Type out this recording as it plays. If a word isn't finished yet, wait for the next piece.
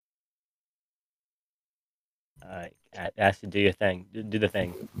Ash, do your thing. Do the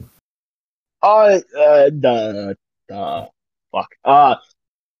thing. Fuck.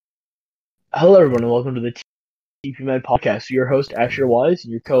 Hello everyone and welcome to the Teepee Man podcast. Your host Asher Wise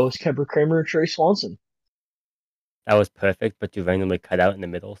and your co-host Kemper Kramer and Trey Swanson. That was perfect, but you randomly cut out in the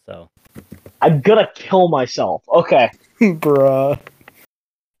middle, so. I'm gonna kill myself. Okay. Bruh.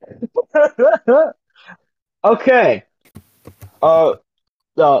 Okay.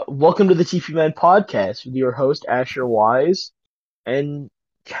 Welcome to the Teepee Man podcast with your host Asher Wise and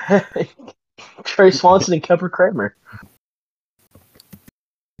Trey Swanson and Kemper Kramer.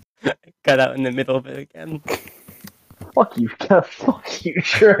 Cut out in the middle of it again. Fuck you, fuck you,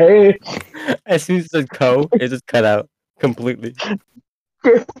 Trey. As soon as it said co, it just cut out completely.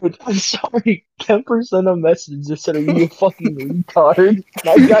 Dude, I'm sorry. Kemper sent a message that said, "Are you a fucking retard?" And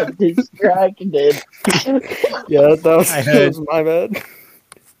I got distracted. Yeah, that I was my bad.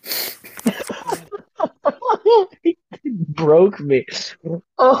 It broke me.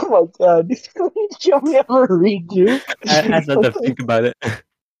 Oh my god. Show me ever redo. I had to think about it.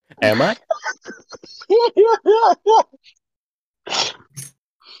 Am I?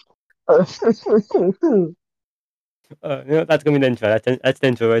 That's gonna be the intro. That's the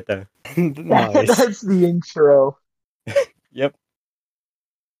intro right there. Nice. That's the intro. Yep.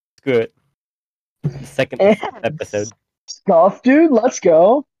 Screw it. Second And episode. Scuff, dude, let's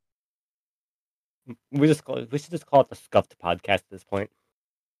go. We should just call it the Scuffed Podcast at this point.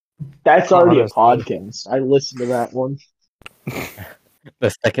 That's already a Honestly. podcast. I listened to that one. The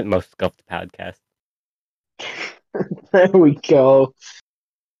second most Scuffed podcast. There we go.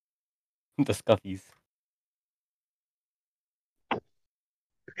 The Scuffies.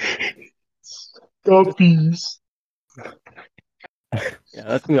 Scuffies. Yeah,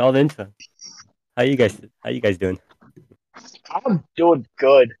 that's gonna be all the intro. How you guys doing? I'm doing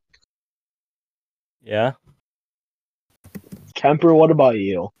good. Yeah? Kemper, what about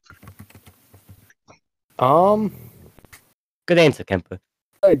you? Good answer, Kemper.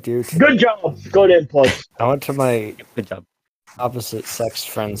 I do. today. Good job. Good input. I went to my Good job. opposite sex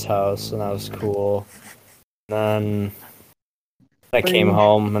friend's house, and that was cool. And then I came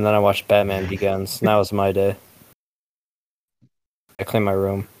home, and then I watched Batman Begins, and that was my day. I cleaned my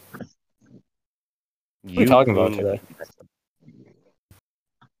room. What are we talking about today?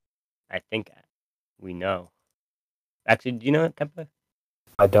 I think we know. Actually, do you know it, Kemper?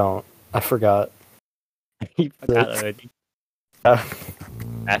 I don't. I forgot. You forgot already.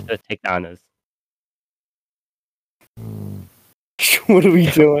 After take the honors. What are we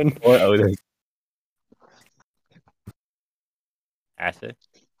doing? Or Otis. Asher?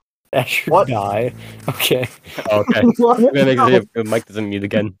 Asher What? die. Okay. Oh, okay. What? We're gonna make sure your mic doesn't mute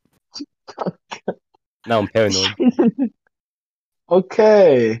again. Now I'm paranoid.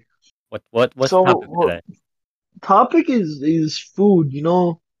 Okay. What's So, the topic today? Topic is food, you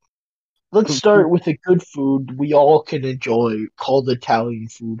know. Let's start with a good food we all can enjoy called Italian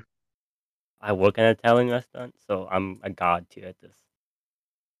food. I work in an Italian restaurant, so I'm a god tier at this.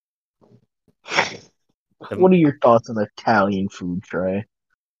 What are your thoughts on Italian food, Trey?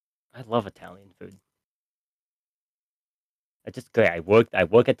 I love Italian food. It's just great. I work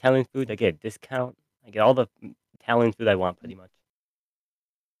Italian food. I get a discount. I get all the Italian food I want, pretty much.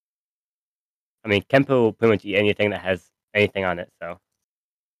 I mean, Kempo will pretty much eat anything that has anything on it. So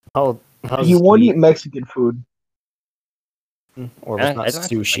How's You want to meat? eat Mexican food? Or I was not don't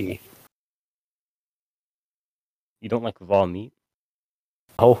actually like sushi? it. You don't like raw meat?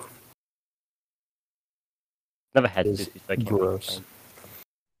 Oh, Never had It's sushi, so I can't gross. complain.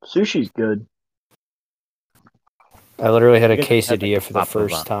 Sushi's good. I literally had a You guys have, quesadilla like, for the proper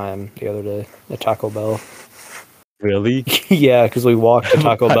first ramen. time the other day at Taco Bell. Really? Yeah, because we walked to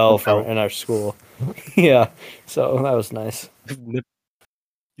Taco Taco Bell Bell. in our school. Yeah, so that was nice.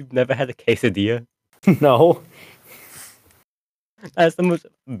 You've never had a quesadilla? No, That's the most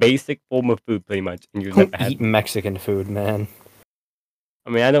basic form of food, pretty much, and you've I never don't had. eat Mexican food, man. I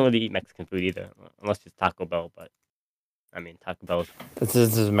mean, I don't really eat Mexican food either, unless it's Taco Bell. But I mean, Taco Bell is This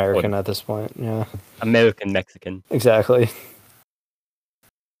is American at this point. Yeah, American Mexican. exactly.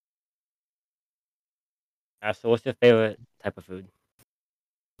 So what's your favorite type of food?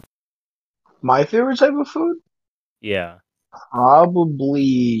 My favorite type of food? Yeah.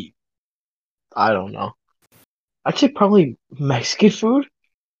 Probably, I don't know. I'd say probably Mexican food.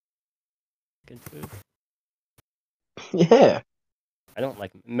 Mexican food? Yeah. I don't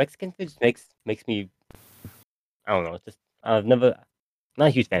like Mexican food. Just makes me. I don't know. It's just I've never. Not a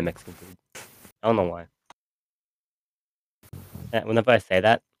huge fan of Mexican food. I don't know why. And whenever I say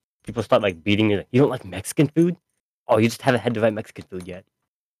that, people start like beating me. Like, you don't like Mexican food? Oh, you just haven't had the right Mexican food yet.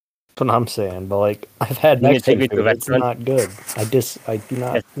 That's what I'm saying. But like, I've had You need to take Mexican me to a food. It's restaurant. not good. I do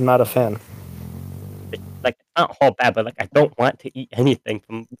not. It's, I'm not a fan. it's like it's not all bad, but like I don't want to eat anything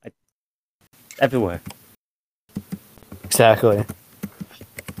from like, everywhere. Exactly.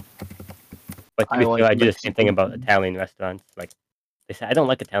 But to I be fair, like I do the same thing Mexican about food. Italian restaurants. Like they say, I don't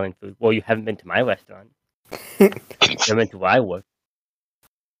like Italian food. Well, you haven't been to my restaurant. You haven't been to where I work.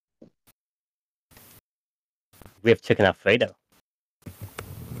 We have chicken Alfredo.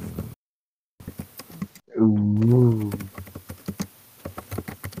 Ooh.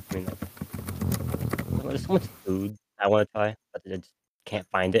 I mean, like, there's so much food I want to try, but I just can't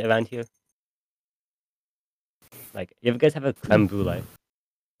find it around here. Like, you ever guys have a creme brulee?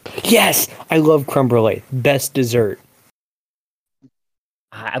 Yes, I love creme brulee. Best dessert.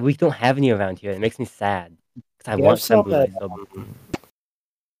 We don't have any around here. It makes me sad because I We have want creme some at. brulee so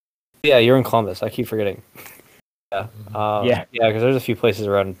Yeah, you're in Columbus. I keep forgetting. Yeah. yeah. Yeah, because there's a few places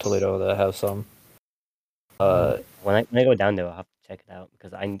around Toledo that have some. When I go down there, I'll have to check it out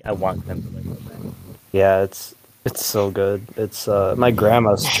because I want creme brulee so bad. Yeah, it's so good. It's my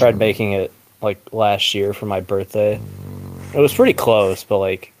grandma's tried baking it like last year for my birthday. It was pretty close, but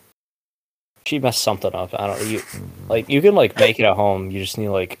like she messed something up. I don't you can like make it at home. You just need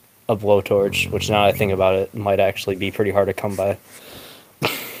like a blowtorch, which now I think about it might actually be pretty hard to come by.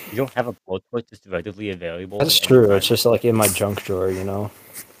 You don't have a blowtorch just readily available That's like true. It's anytime. just like in my junk drawer, you know.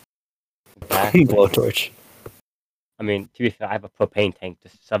 Exactly. Blowtorch. I mean, to be fair, I have a propane tank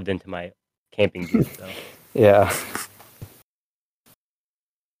just shoved into my camping gear. So, Yeah.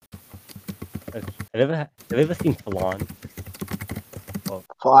 have you ever seen flan? Well,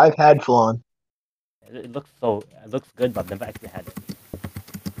 So I've had flan. it looks good, but I've never actually had it.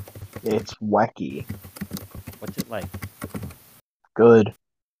 It's wacky. What's it like? Good.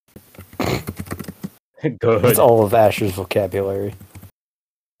 That's Good. all of Asher's vocabulary.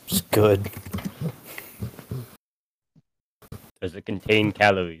 It's good. Does it contain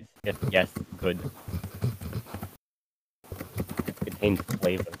calories? If yes, good. It contains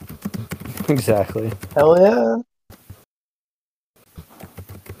flavor. Exactly. Hell yeah.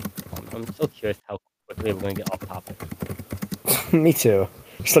 I'm so curious how quickly we're gonna get off topic. Me too.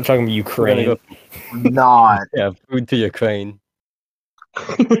 Stop talking about We're gonna Ukraine. go Not. yeah, food to Ukraine.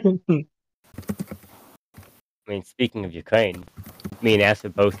 I mean, speaking of Ukraine, me and Asher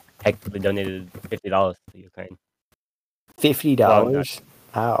both technically donated $50 to Ukraine. Well, not $50?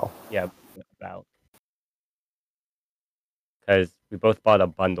 How? yeah, about because we both bought a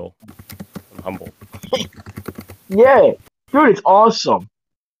bundle from Humble. Yeah. Dude, it's awesome.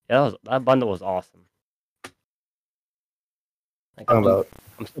 Yeah, that bundle was awesome. Like Talking about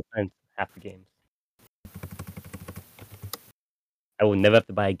I'm still playing half the games. I will never have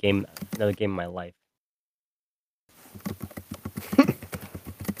to buy another game in my life.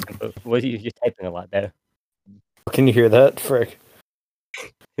 What are you're typing a lot there? Can you hear that? Frick.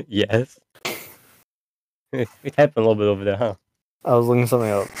 Yes. You're typing a little bit over there, huh? I was looking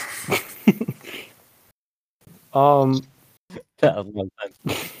something up. That was a long time.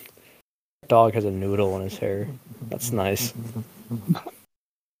 Dog has a noodle in his hair. That's nice.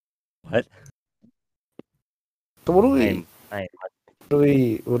 What? So what do we I am what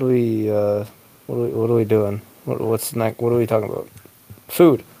are we doing? What's next? What are we talking about?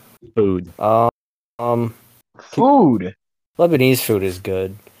 Food. food. Um Food. Lebanese food is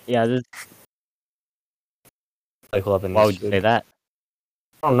good. Yeah, Like Lebanese why would you food. say that?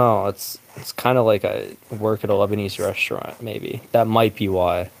 I don't know. It's kind of like I work at a Lebanese restaurant. Maybe that might be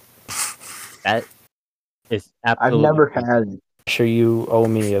why. That is I've absolutely never true. had. Sure, you owe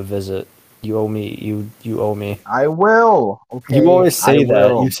me a visit. You owe me. You owe me. I will. Okay. You always I say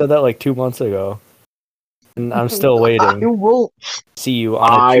that. will. You said that like 2 months ago, and I'm still I waiting. will. See you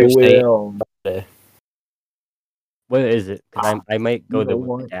on a I Tuesday. will. Where is it? Because I might go You there know with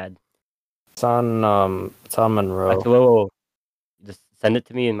my what? dad. It's on Monroe. Actually, whoa. Just send it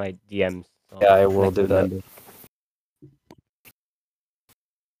to me in my DMs. So Yeah, I I'll will connect do with a that. member.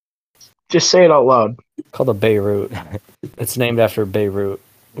 Just say it out loud. It's called the Beirut. It's named after Beirut,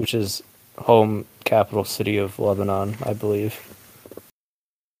 which is home capital city of Lebanon, I believe.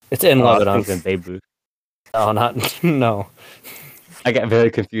 It's in Oh, I was Lebanon. thinking Babe Ruth. No, not no. I got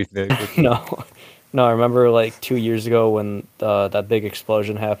very confused very quickly. No. No, I remember like 2 years ago when that big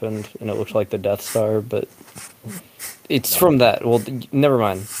explosion happened and it looked like the Death Star, but it's No. from that. Well, never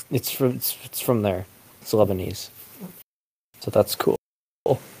mind. It's from there. It's Lebanese. So that's cool.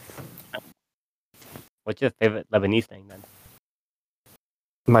 What's your favorite Lebanese thing then?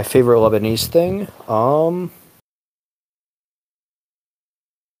 My favorite Lebanese thing?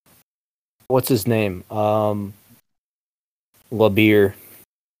 What's his name? Labir.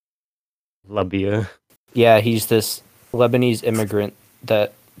 Labia. Yeah, he's this Lebanese immigrant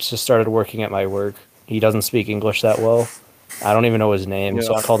that just started working at my work. He doesn't speak English that well. I don't even know his name, You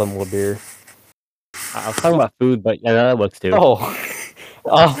so know, I called him Labir. I was talking about food, but yeah, that works too. Oh,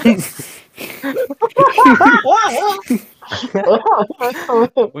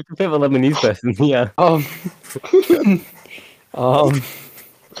 What's your favorite Lebanese person? Yeah. um, um,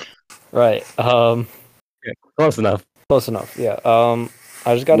 right. Yeah, close enough. Close enough. Yeah.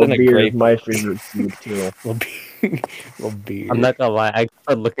 I just got in a beer is grape. my favorite food too. Labir. I'm not gonna lie, I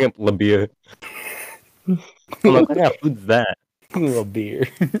started looking up Labia. I'm like, what kind of food's that? Labir.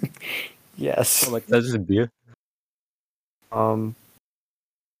 Yes. I'm like, that's just beer.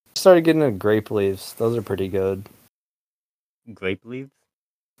 Started getting into grape leaves. Those are pretty good. Grape leaves?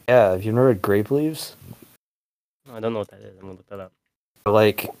 Yeah, have you never had grape leaves? No, I don't know what that is. I'm gonna look that up.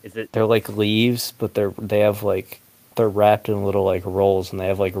 Is it? They're like leaves, but they're wrapped in little like rolls, and they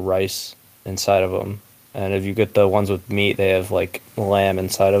have like rice inside of them. And if you get the ones with meat, they have like lamb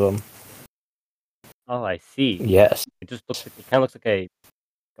inside of them. Oh, I see. Yes, It just looks like, it kind of looks like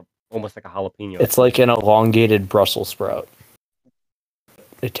almost like a jalapeno. it's like an elongated Brussels sprout.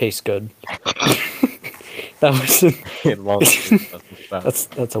 It tastes good. That was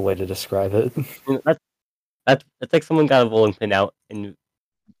that's a way to describe it. That's like someone got a rolling pin out and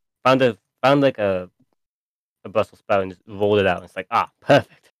found like a Brussels sprout and just rolled it out. And it's like,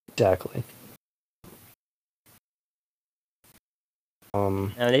 perfect. Exactly.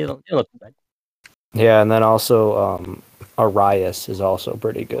 And they don't look too bad. Yeah, and then also Arias is also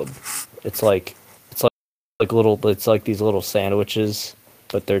pretty good. It's like these little sandwiches,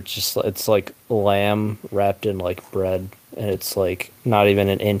 but it's like lamb wrapped in like bread, and it's like not even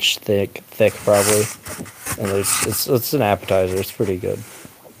an inch thick probably. And it's an appetizer. It's pretty good.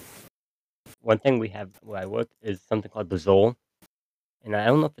 One thing we have where I work is something called the Zol. And I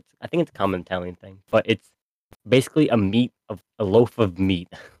don't know if I think it's a common Italian thing, but it's basically a loaf of meat.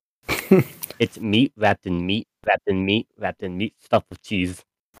 It's meat wrapped in meat, wrapped in meat, wrapped in meat, stuffed with cheese.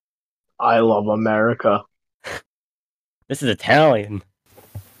 I love America. This is Italian.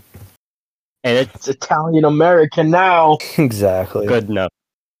 And It's Italian American now. Exactly. good enough.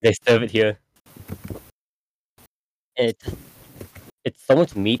 They serve it here. And it's so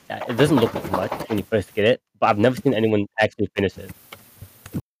much meat that it doesn't look like much when you first get it, but I've never seen anyone actually finish it.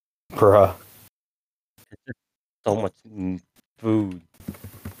 Bruh. It's just so much food.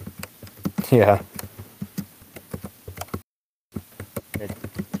 Yeah. It's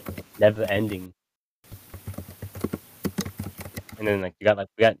never ending. And then we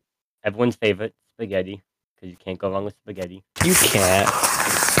got everyone's favorite spaghetti because you can't go wrong with spaghetti. You can't.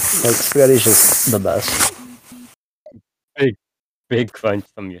 Like spaghetti's just the best. Big crunch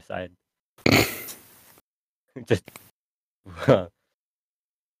from your side. Just. Oh,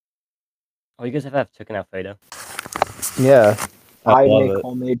 you guys ever have chicken Alfredo? Yeah. I love make it.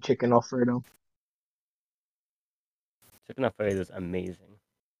 homemade chicken Alfredo. Chicken Alfredo is amazing.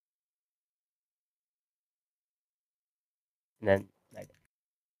 And then,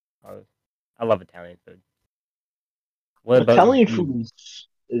 I love Italian food. What about Italian you? food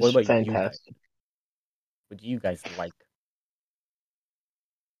What is about you guys? fantastic. What do you guys like?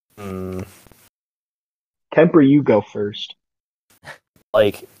 Temper, you go first.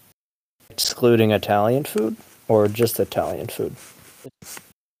 Like excluding Italian food or just Italian food?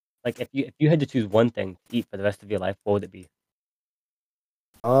 Like if you had to choose one thing to eat for the rest of your life, what would it be?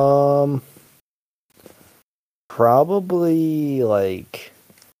 Probably like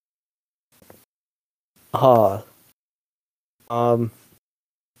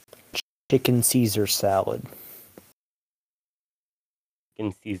chicken Caesar salad.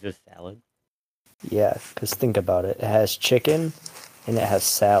 Chicken Caesar salad. Yeah, because think about it. It has chicken and it has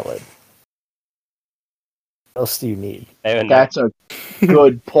salad. What else do you need? Fair enough. That's a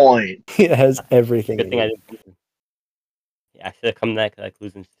good point. It has everything. Good you thing I need. didn't. Yeah, I should have come back like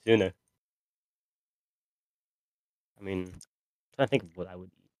losing sooner. I mean, I'm trying to think of what I would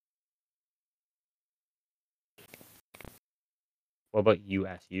eat. What about you?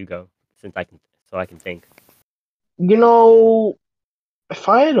 Ask you go, since I can think. You know, if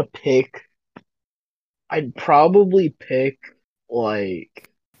I had to pick, I'd probably pick like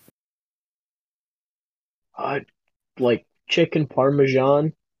uh like chicken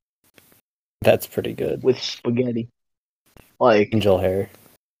parmesan That's pretty good. with spaghetti. Like, Angel hair.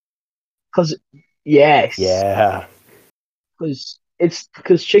 cause yes, Yeah. because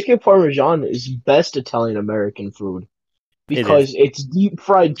chicken parmesan is best Italian American food because it's deep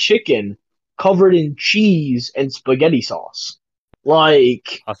fried chicken covered in cheese and spaghetti sauce.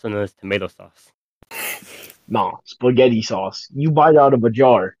 Like, Also known as tomato sauce. nah, spaghetti sauce. You bite out of a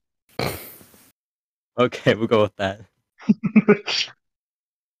jar. Okay, we'll go with that.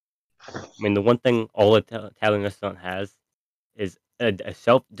 I mean, the one thing all Italian restaurant has is a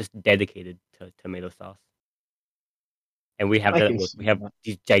shelf just dedicated to tomato sauce, and we have I that. can We see have that.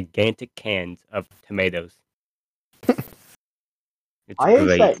 these gigantic cans of tomatoes. It's Why is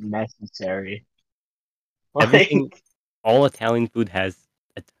great. that necessary? Everything, Like, all Italian food has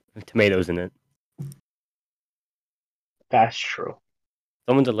tomatoes in it. that's true.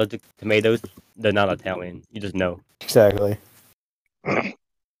 Someone's allergic to tomatoes, they're not Italian. You just know. Exactly.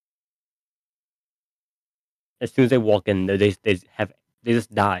 As soon as they walk in, they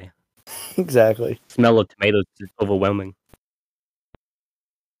just die. Exactly. Smell of tomatoes is overwhelming.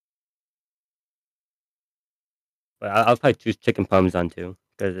 But I'll probably choose chicken parmesan too,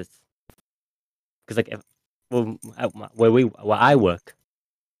 because like if, well, where I work,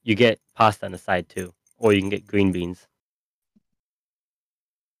 you get pasta on the side too, or you can get green beans.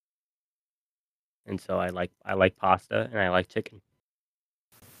 And so I like pasta and I like chicken.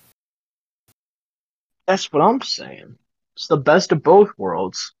 That's what I'm saying. It's the best of both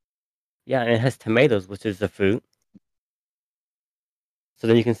worlds. Yeah, and it has tomatoes, which is a fruit. So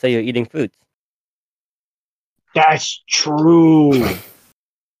then you can say you're eating fruits. That's true.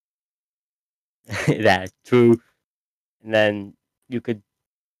 That's true. And then you could,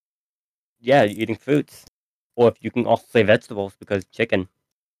 yeah, you're eating fruits. Or if you can also say vegetables because chicken.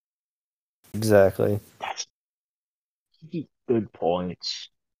 Exactly. That's good points.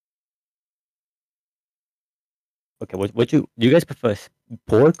 Okay, what do you guys prefer,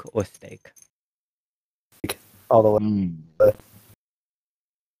 pork or steak? All the way. Mm.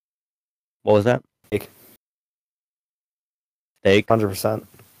 What was that? Steak. Steak. 100%.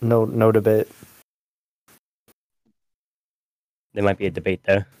 No debate. There might be a debate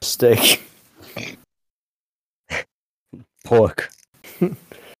there. Steak. Pork.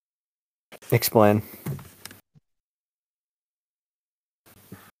 Explain.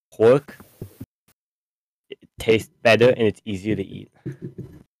 Pork. It tastes better and it's easier to eat.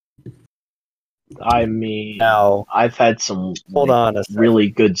 I mean, Now, I've had some hold on a second. really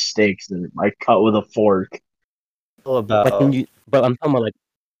good steaks that I cut with a fork. All about But I'm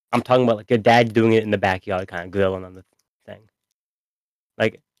talking about like your dad doing it in the backyard, kind of grilling on the thing.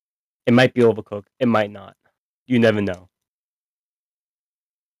 Like it might be overcooked, it might not. You never know.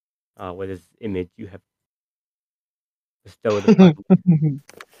 What is image you have bestowed upon me?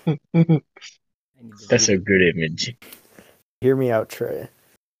 I need to That's read a it. good image. hear me out, Trey,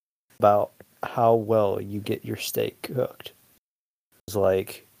 about how well you get your steak cooked. It's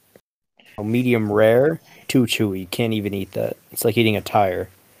like medium rare, too chewy. Can't even eat that. It's like eating a tire.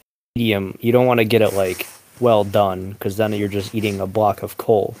 Medium, you don't want to get it like well done because then you're just eating a block of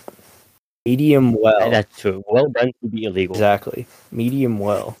coal. Medium well. That's true. Well done would be illegal. Exactly. Medium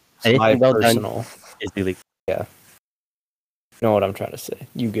well. It's my Anything well done personal. is illegal. Yeah. You know what I'm trying to say.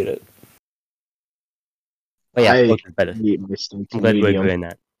 You get it. But yeah, I pork is better. eat my steaks I'm glad we're medium. agreeing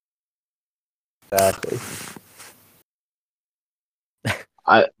that. Exactly.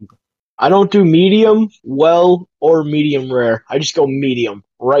 I don't do medium well or medium rare. I just go medium,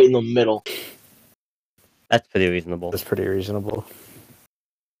 right in the middle. That's pretty reasonable. That's pretty reasonable.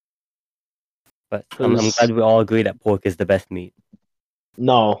 But I'm glad we all agree that pork is the best meat.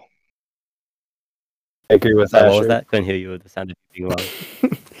 No, I agree with Sorry, that. what was that? Couldn't hear you. The sound of you being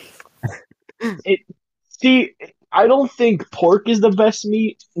loud. see, I don't think pork is the best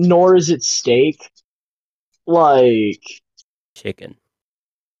meat, nor is it steak. Like Chicken.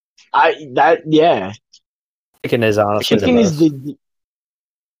 yeah. Chicken is honestly Chicken the is best. chicken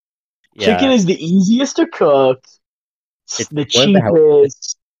Yeah, is the easiest to cook. it's The one of the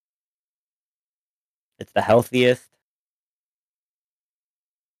cheapest. it's the healthiest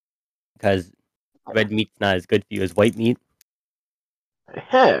because red meat's not as good for you as white meat.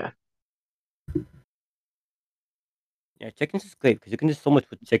 Yeah. Yeah, chicken's just great because you can do so much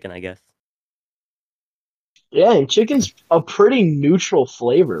with chicken, I guess. Yeah, and chicken's a pretty neutral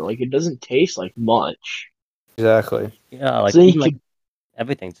flavor. Like it doesn't taste like much. Exactly. Yeah, like So then you even like could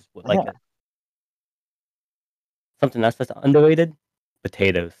everything's just like yeah. that. Something else that's underrated: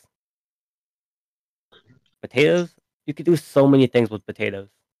 potatoes. Potatoes, you could do so many things with potatoes.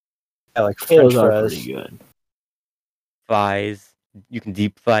 Yeah, like Potatoes French are fries. pretty good. Fries, you can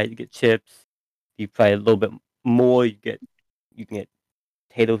deep fry it, you get chips. Deep fry it a little bit more, you can get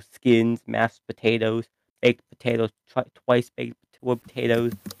potato skins, mashed potatoes, baked potatoes, twice baked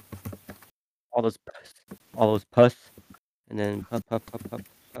potatoes, all those pus, and then what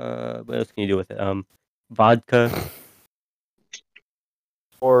else can you do with it? Vodka,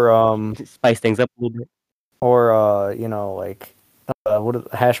 Or spice things up a little bit. or you know, like what are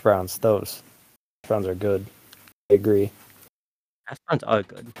hash browns, those. browns are good. I agree. Hash browns are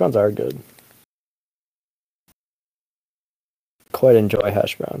good. Browns are good. Quite enjoy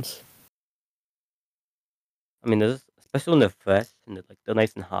hash browns. I mean, there's especially when they're fresh and they're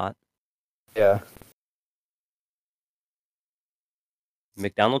nice and hot. Yeah.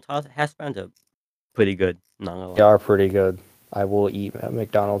 McDonald's hash browns are pretty good. Not gonna They lie. are pretty good. I will eat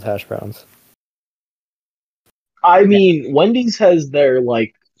McDonald's hash browns. I mean, Wendy's has their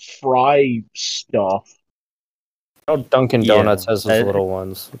like fry stuff. Oh, Dunkin' Yeah, Donuts has those little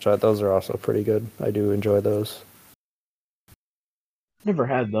ones, those are also pretty good. I do enjoy those. Never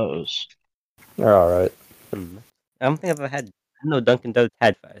had those. They're all right. I don't think I've ever had. I know Dunkin' Donuts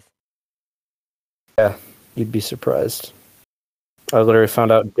had fries. Yeah, you'd be surprised. I literally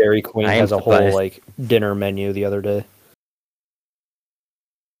found out Dairy Queen I am has a whole surprised. dinner menu the other day.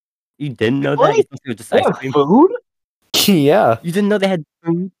 You didn't know that? You What? thought it was just They ice have cream? food? Yeah. You didn't know they had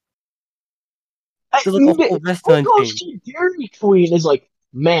food? They're like You a did, whole who restaurant goes chain. to Dairy Queen is like,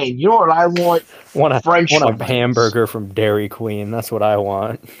 man, you know what I want? French Want a fries. hamburger from Dairy Queen. That's what I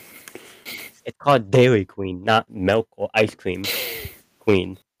want. It's called Dairy Queen, not milk or ice cream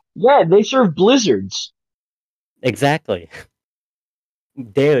queen. Yeah, they serve blizzards. Exactly.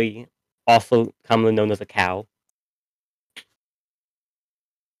 Dairy, also commonly known as a cow.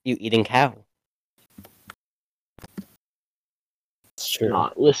 You eating cow. It's true.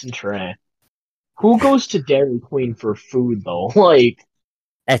 Nah, listen, Trey. Who goes to Dairy Queen for food though? Like,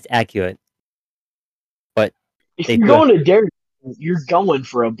 That's accurate. But if they you're do have going to Dairy Queen, you're going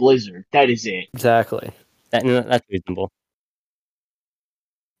for a blizzard. That is it. Exactly. that's reasonable.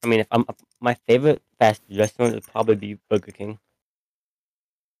 I mean, my favorite fast food restaurant would probably be Burger King.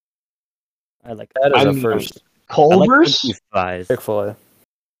 I like. That is I a mean, first. I like Burger Culver's? King's fries. Chick-fil-A.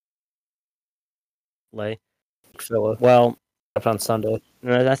 Like, Chick-fil-A. well, Up on Sunday.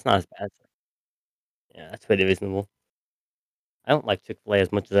 no, that's not as bad. Yeah, that's pretty reasonable. I don't like Chick-fil-A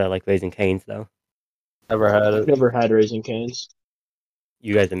as much as I like Raising Cane's, though. Never had I've it. never had Raising Cane's.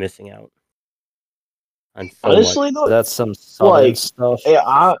 You guys are missing out on so much. Honestly, though, That's some southern like, stuff.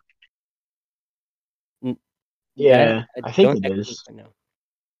 yeah, Mm, yeah, I I think don't it actually is. know.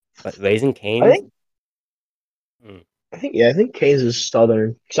 But Raising I Cane's, think, I think Cane's is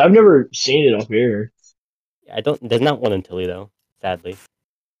Southern because I've never seen it up here. I don't. There's not one in Toledo, sadly.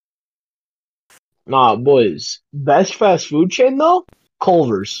 Nah, boys, best fast food chain though,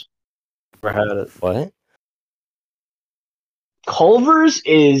 Culver's. Never had it. What? Culver's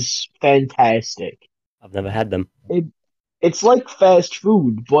is fantastic. I've never had them. It's like fast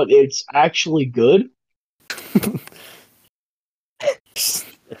food, but it's actually good. It's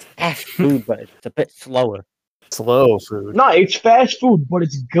fast food, but it's a bit slower. Slow food. No, it's fast food, but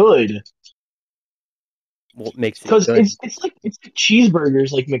it's good What makes it because good? it's like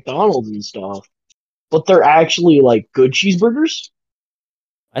cheeseburgers like McDonald's and stuff, but they're actually like good cheeseburgers.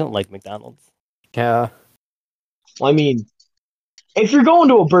 I don't like McDonald's. Yeah. I mean, if you're going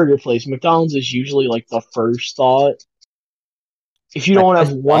to a burger place, McDonald's is usually like the first thought. If you My don't have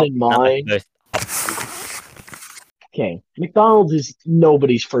first one thought, in not my mind, first option. okay, McDonald's is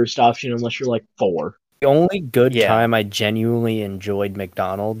nobody's first option unless you're like 4. The only good Yeah. time I genuinely enjoyed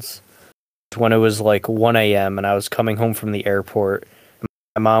McDonald's was when it was like 1 a.m. and I was coming home from the airport.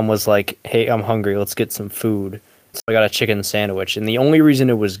 My mom was like, "Hey, I'm hungry. Let's get some food." So I got a chicken sandwich. And the only reason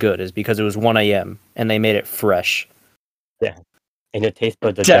it was good is because it was 1 a.m. and they made it fresh. Yeah. And your taste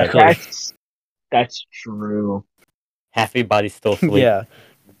buds are Exactly. dead. That's true. Half your body's still asleep. Yeah.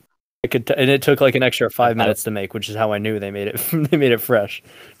 And it took like an extra 5 I- minutes to make, which is how I knew they made it. They made it fresh.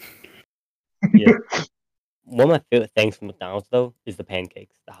 Yeah. One of my favorite things from McDonald's though is the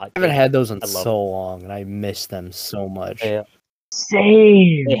pancakes, the hot. I haven't had those in I love so long, and I miss them so much. Yeah,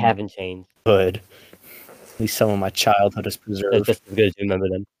 Same. they haven't changed. Good. At least some of my childhood is They're preserved. just as good as you remember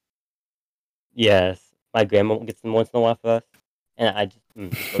them. Yes, my grandma gets them once in a while for us, and I just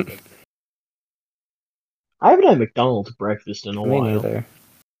it's so good. I haven't had McDonald's breakfast in a Me while. neither.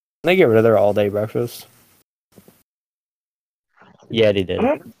 They get rid of their all-day breakfast. Yeah, they did.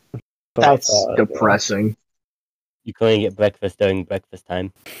 But That's depressing. You can only get breakfast during breakfast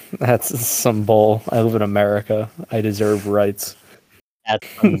time. That's some bull. I live in America. I deserve rights. That's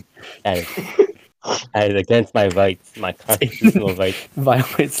that is against my rights, my constitutional rights.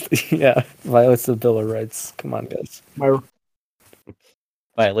 Violates the Bill of Rights. Come on, guys.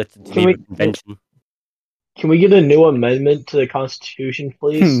 Violates the Can Geneva we- Convention. Can we get a new amendment to the Constitution,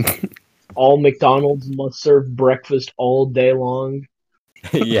 please? All McDonald's must serve breakfast all day long.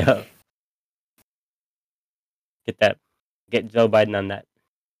 Yeah. Get Joe Biden on that.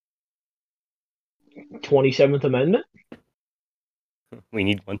 27th Amendment? We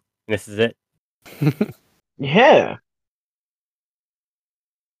need one. This is it. Yeah.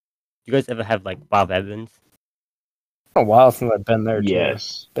 You guys ever have like Bob Evans? A while since I've been there too.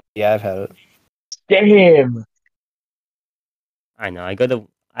 Yes. But yeah, I've had it. Damn. I know. I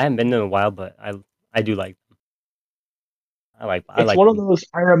haven't been there in a while, but I do like them. I It's like one of them. those.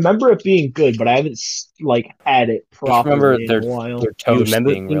 I remember it being good, but I haven't like had it Just remember properly in a their while. You toast remember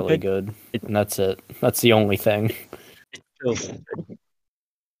it being being really good? good, It, and that's it. That's the only thing. it's still good.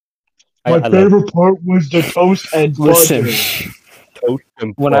 My I love favorite part was the toast and Listen, butter. toast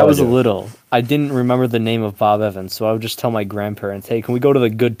and when I was butter. little, I didn't remember the name of Bob Evans, so I would just tell my grandparents, "Hey, can we go to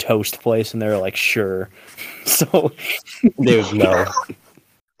the good toast place?" And they were like, "Sure." So Dude, no.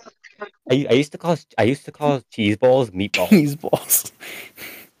 I used to call cheese balls meatballs, cheese balls,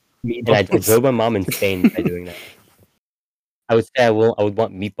 and I meatballs. drove my mom insane by doing that. I would say I would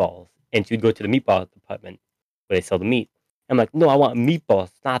want meatballs, and she would go to the meatball department where they sell the meat. I'm like, no, I want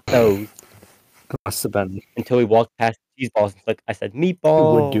meatballs, not those. Must have been. Until we walked past cheese balls, and like I said, You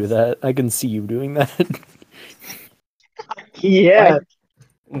would do meatballs. that. I can see you doing that. Yeah. Why?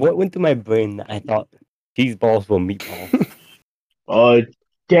 What went through my brain that I thought cheese balls were meatballs? Uh,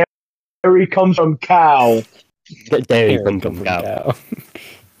 dairy comes from cow. Dairy Here, come come from from cow. cow.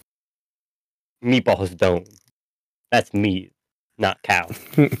 Meatballs don't. That's meat, not cow.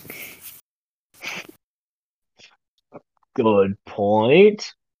 Good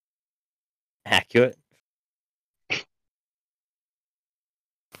point. Accurate.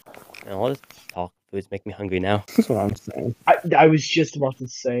 And all this talk foods make me hungry now. That's what I'm saying. I was just about to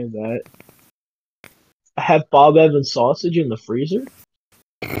say that. I have Bob Evans sausage in the freezer.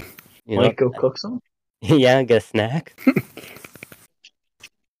 You know Might go what? cook some. Yeah, get a snack.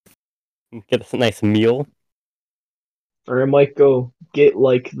 Get a nice meal. Or I might go get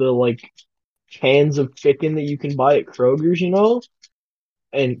like the cans of chicken that you can buy at Kroger's,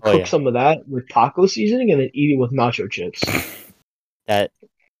 and Oh cook yeah, some of that with taco seasoning and then eat it with nacho chips. that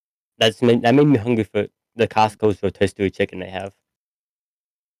that made me hungry for the Costco's rotisserie chicken they have.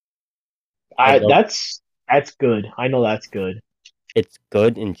 I I love that's good. I know that's good. it's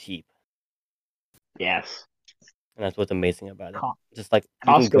good and cheap, Yes. and that's what's amazing about it. Co- Just like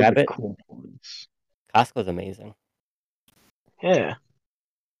you can Costco's a grab it. cool place. Costco's amazing. Yeah.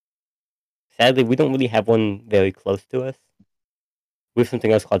 Sadly, we don't really have one very close to us. We have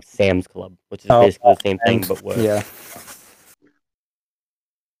something else called Sam's Club, which is Oh, basically the same thing and but worse. yeah,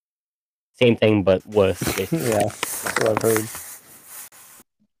 Same thing but worse, basically. yeah, that's what I've heard.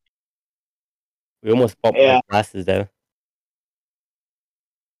 We almost bought my Yeah. glasses there.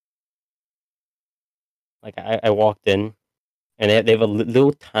 Like I walked in, and they have a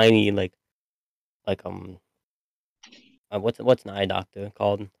little tiny like what's an eye doctor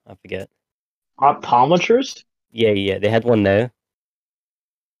called? I forget. Optometrist? Yeah. They had one there,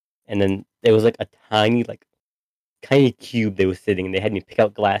 and then there was like a tiny cube they were sitting, and they had me pick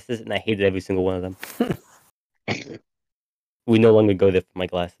out glasses, and I hated every single one of them. We no longer go there for my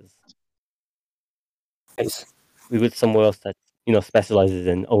glasses. Nice. We went somewhere else that specializes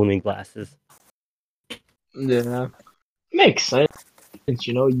in owning glasses. Yeah. Makes sense,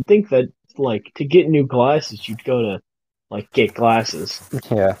 You think that to get new glasses you'd go to get glasses.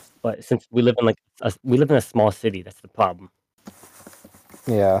 Yeah, But since we live in we live in a small city, that's the problem,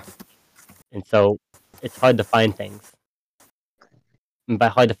 yeah. and so it's hard to find things. And by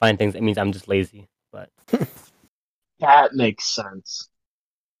hard to find things, it means I'm just lazy. But That makes sense.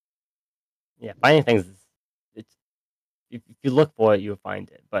 yeah, finding things it's if you look for it, you'll find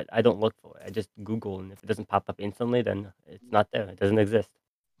it. But I don't look for it. I just Google, and if it doesn't pop up instantly, then it's not there. It doesn't exist.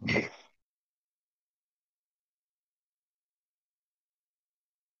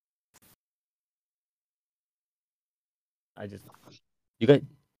 I just you guys,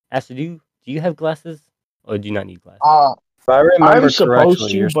 Ashley, do you have glasses or do you not need glasses? If I remember I'm supposed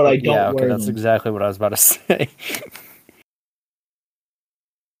correctly, to, you're but I supposed. don't Yeah, okay, wear that's them. exactly what I was about to say.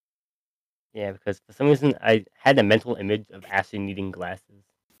 Yeah, because for some reason I had a mental image of Ashley needing glasses.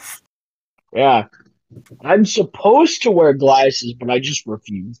 Yeah. I'm supposed to wear glasses, but I just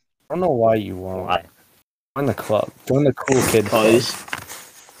refuse. I don't know why you won't. Why? Join the club. Join the cool kid club. Because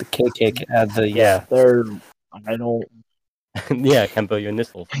The KKK. The Yeah. they're I don't Yeah, I can't build your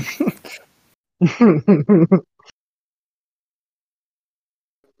initials.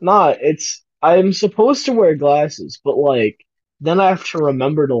 Nah, I'm supposed to wear glasses, but then I have to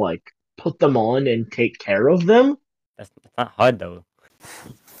remember to put them on and take care of them. That's not hard though.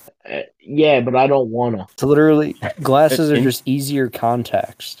 Yeah, but I don't wanna. It's literally glasses are In- just easier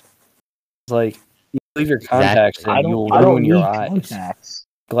contacts. It's like you leave your contacts Exactly. in, you'll I don't ruin your need eyes. contacts.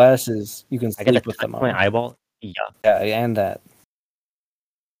 Glasses, you can I gotta sleep with touch them my on. eyeball. Yeah. Yeah, and that.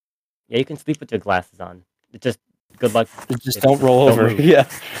 Yeah, you can sleep with your glasses on. It's just good luck. Just if- don't roll over. move. Yeah.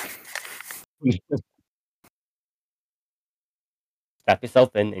 Strap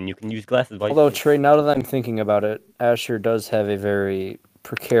yourself in, and you can use glasses while you Although, sleep. Trey, now that I'm thinking about it, Asher does have a very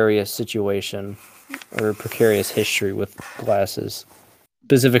precarious situation or precarious history with glasses.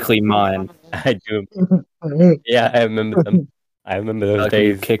 Specifically mine. I do. Yeah, I remember them. I remember those Like when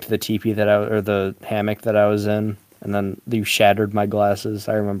you days. kicked the teepee or the hammock that I was in, and then you shattered my glasses.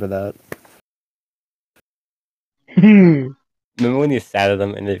 I remember that. Remember when you sat at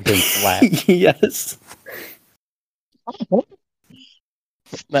them and they became flat? Yes.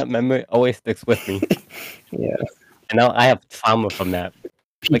 That memory always sticks with me. Yeah. And now I have trauma from that.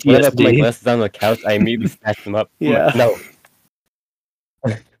 Like, whenever I put my PTSD. glasses on the couch, I immediately snatch them up. I'm like, Yeah.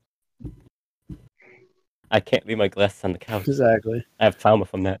 no. I can't leave my glasses on the couch. Exactly. I have trauma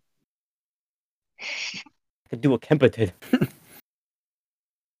from that. I could do what Kemper did.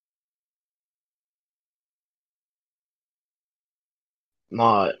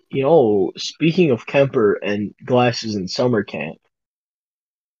 Speaking of Kemper and glasses in summer camp,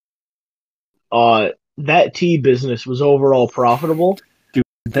 that tea business was overall profitable. Dude,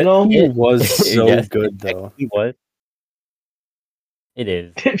 that You know? tea was so Yes, good, it though. actually was. It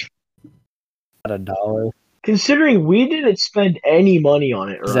is. At $1. Considering we didn't spend any money on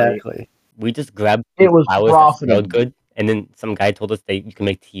it, right? Exactly. We just grabbed It some was flowers that smelled profitable. good, and then some guy told us you can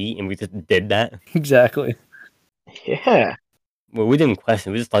make tea, and we just did that. Exactly. Yeah. Well, we didn't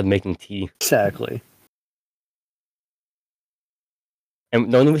question. We just started making tea. Exactly.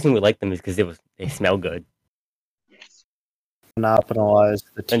 And the only reason we liked them is because they smell good. Monopolize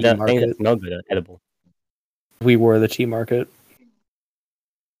the And tea things that market. smell good are edible. We were the tea market.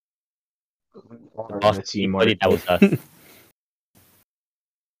 The boss The tea tea buddy, that was market. us.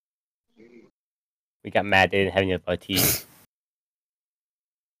 We got mad they didn't have any of our tea.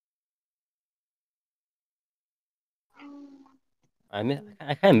 I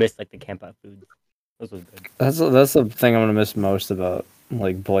kind of miss like the camp out foods. Those was good. That's the thing I'm gonna miss most about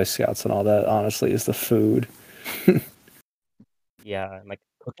like Boy Scouts and all that. Honestly, is the food. Yeah, like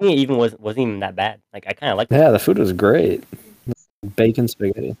cooking it even wasn't even that bad. Like I kind of liked Yeah, it. the food was great. Bacon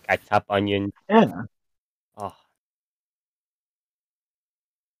spaghetti. I chop onion. Yeah. Oh,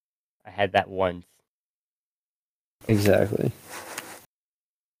 I had that once. Exactly.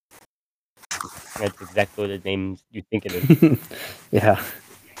 That's exactly what the names you think it is. Yeah.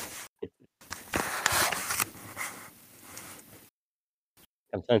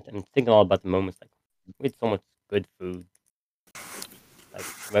 I'm thinking all about the moments. Like we had so much good food. Like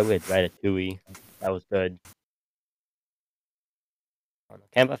we had ratatouille. That was good. I don't know.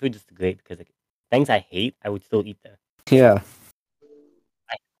 Camp out food is great because like, things I hate, I would still eat there. Yeah.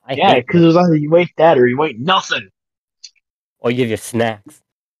 I Yeah, hate because it was either you ate that or you ate nothing. or you have your snacks.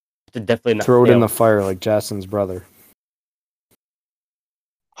 To definitely not Throw it in fail. the fire like Jason's brother.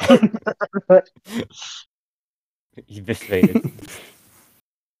 Eviscerated.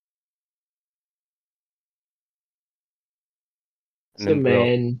 I So, remember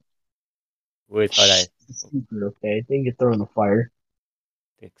man, we always thought I super okay. Didn't get thrown in the fire.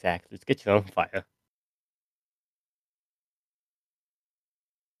 exactly. Let's get your own fire.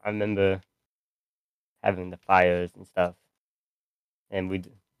 I remember having the fires and stuff, and we'd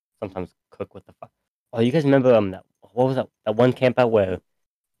sometimes cook with the fire. Oh, you guys remember that? What was that one camp out where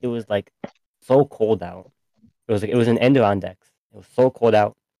it was like so cold out? It was in Adirondacks. It was so cold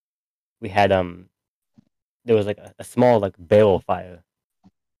out. We had there was like a small like barrel fire.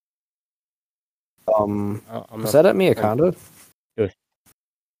 I'm Was not that at sure. Miakonda?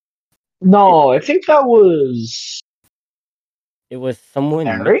 No, I think that was It was somewhere in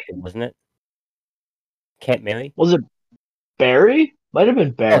Barry. Mitchell, wasn't it? Camp Mary. Was it Barry? Might have been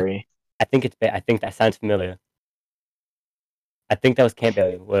Oh, Barry. I think that sounds familiar. I think that was Camp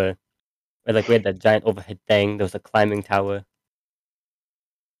Mary, where like we had that giant overhead thing. There was a climbing tower.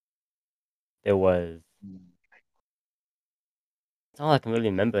 There was. That's all I can really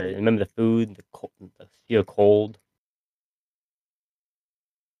remember. I remember the food, the sheer cold.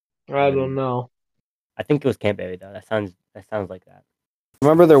 I don't know. I think it was Camp Mary though. That sounds like that.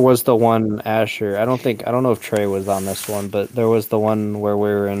 Remember there was the one Asher. I don't know if Trey was on this one, but there was the one where we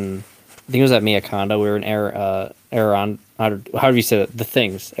were in. I think it was at Miakonda. We were in Aron. How do you say that? The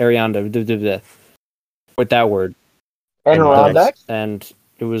things Arionda with that word. Adirondacks. And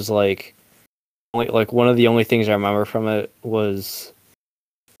it was like one of the only things I remember from it was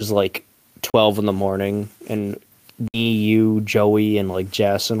like 12 in the morning, and me, you, Joey, and like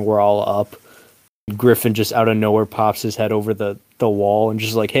Jason were all up. Griffin just out of nowhere pops his head over the wall and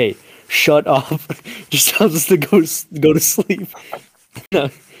just like, "Hey, shut up!" Just tells us to go to sleep.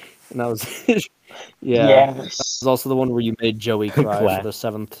 And that was yeah. That Yes. was also the one where you made Joey cry for Class. the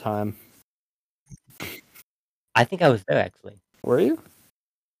 7th time. I think I was there actually. Were you?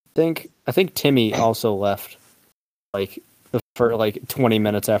 I think Timmy also left like for like 20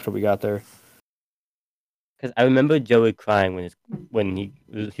 minutes after we got there. Because I remember Joey crying when he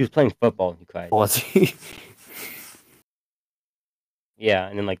was playing football and he cried. Was he? Yeah,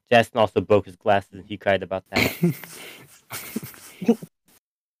 and then like Justin also broke his glasses and he cried about that.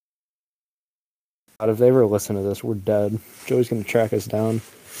 God, if they ever listen to this, we're dead. Joey's gonna track us down.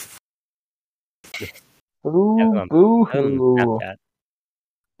 Boo, I boo don't hoo. Snapchat.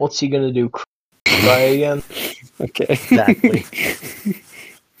 What's he gonna do? Cry again? Okay. Exactly.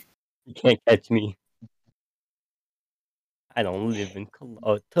 You can't catch me. I don't live in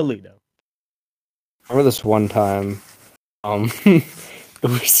Toledo. I remember this one time.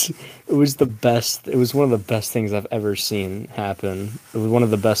 It was the best. It was one of the best things I've ever seen happen. It was one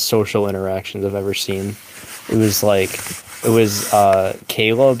of the best social interactions I've ever seen. It was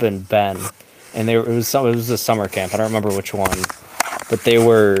Caleb and Ben, and it was a summer camp. I don't remember which one, but they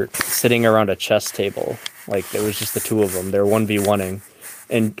were sitting around a chess table. Like there was just the two of them. They're 1v1ing,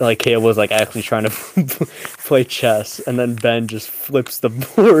 and like Caleb was like actually trying to play chess, and then Ben just flips the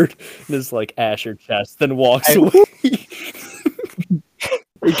board in his like Asher chest, then walks away.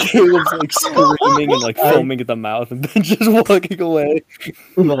 And Caleb's like screaming and like foaming at the mouth, and Ben just walking away.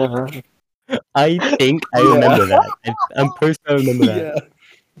 I think I remember that. I'm pretty sure I remember that.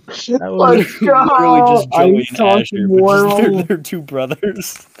 Yeah, That was Let's literally go! just Joey Ice and talking Asher, but just world. they're two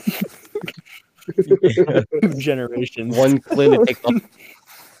brothers, two generations. one clearly takes off.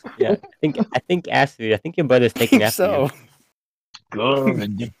 Yeah, I think Ashley, I think your brother's I taking think after you. so.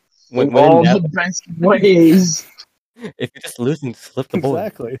 Good. In When in all doubt, the best ways. if you're just losing, just flip the board.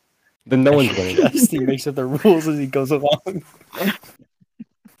 Exactly. Then no one's winning. Yes, he makes up the rules as he goes along.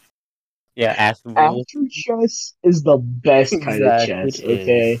 Yeah, Ashley rules. After chess is the best kind of Exactly, chess, it is.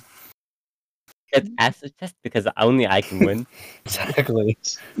 okay? It's Ashley chess because only I can win. Exactly.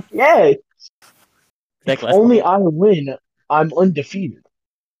 Yeah, Exactly. if only I win, I'm undefeated.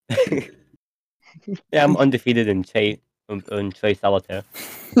 Yeah, I'm undefeated in Chase Solitaire.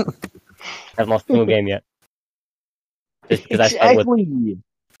 Haven't lost a single game yet. Just because I start with Exactly.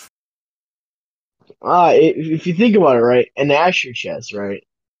 If you think about it, right, an Asher chess, right?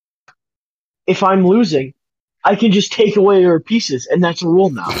 If I'm losing, I can just take away her pieces, and that's a rule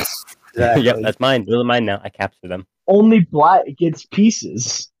now. Exactly. yep, that's mine. Those are mine now. I capture them. Only black gets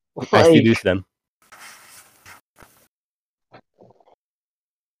pieces. I Like, seduce them.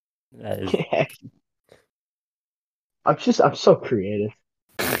 That is I'm so creative.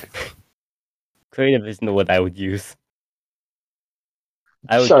 creative isn't the word I would use.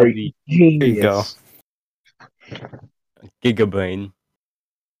 I would Sorry, be genius. gigabrain,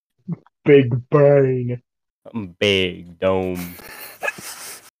 Big brain. big dome.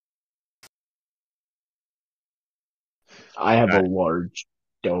 I have a Right. large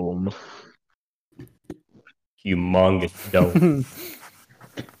dome. Humongous dome.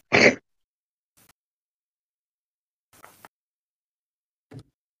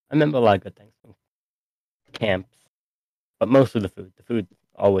 I remember a lot of good things from camps, but most of the food. The food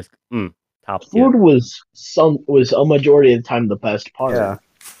always top tier. Food was a majority of the time the best part. Yeah.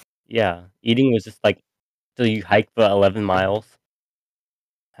 Yeah, eating was just like so you hike for 11 miles.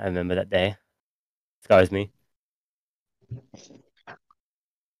 I remember that day. Scars me.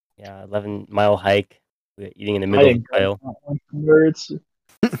 Yeah, 11-mile hike. We were eating in the I middle of didn't a trail. go on birds.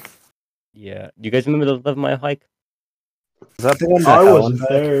 Yeah, do you guys remember the 11-mile hike? Is that the one I that Ellen wasn't back?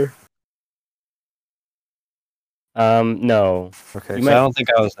 there. No. Okay, You so might- I don't think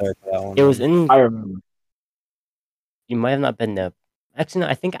I was there for that one. It was then. in. I remember. You might have not been there. Actually, no.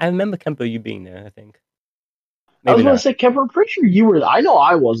 I think I remember Kempo you being there. I think. I was Maybe gonna not. say, Kemper, I'm pretty sure you were. I know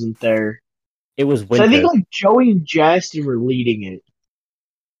I wasn't there. It was So I think winter. like Joey and Justin were leading it.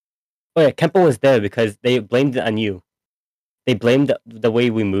 Oh yeah, Kempo was there because they blamed it on you. They blamed the way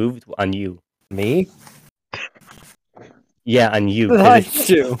we moved on you. Me? Yeah, on you. What did I 'cause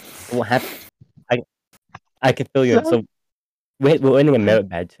do? what happened? I can fill you in. So we're winning a merit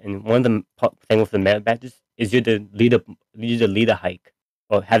badge, and one of the thing with the merit badges is you to lead a hike,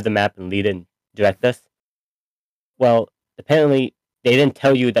 or have the map and lead and direct us. Well, apparently they didn't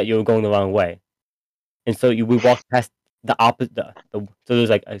tell you that you were going the wrong way, and so we walked past the opposite. So there's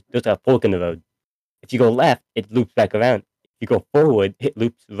a fork in the road. If you go left, it loops back around. If you go forward, it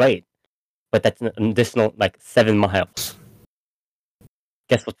loops right. But that's an additional like 7 miles.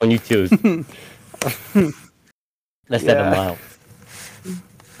 Guess which one you choose? The 7 Yeah. miles.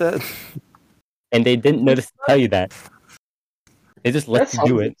 That, And they didn't notice to tell you that. They just That let you sounds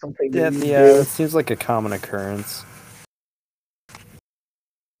do like it. something Yeah, that you yeah, do. it seems like a common occurrence.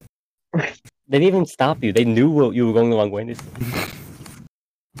 They didn't even stop you. They knew you were going the wrong way.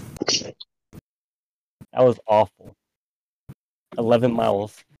 That was awful. 11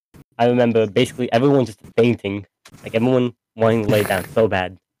 miles. I remember basically everyone just fainting. Like everyone wanting to lay down so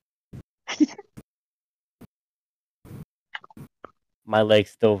bad. My legs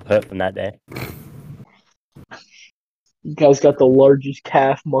still hurt from that day. You guys got the largest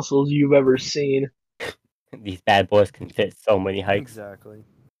calf muscles you've ever seen. These bad boys can fit so many hikes. Exactly.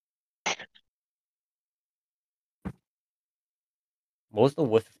 What was the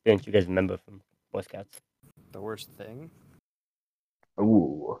worst experience you guys remember from Boy Scouts? The worst thing?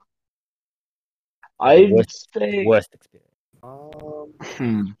 Ooh. Like the I'd say. worst experience.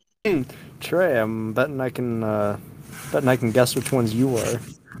 Trey, I'm betting I can guess which ones you were.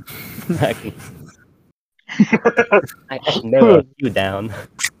 I can, I can narrow a few down.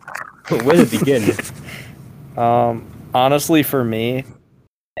 Where to begin? Honestly, for me,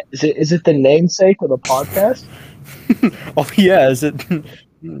 Is it the namesake of the podcast? oh yeah, is it? The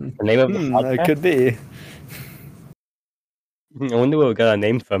name of the It podcast? could be. I wonder where we got our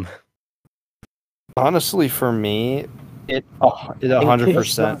name from. Honestly, for me, it I think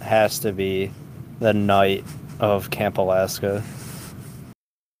 100% has to be the night of Camp Alaska.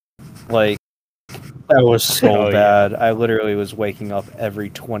 Like, that was so Oh, yeah. bad. I literally was waking up every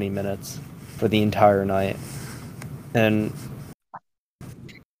 20 minutes for the entire night. And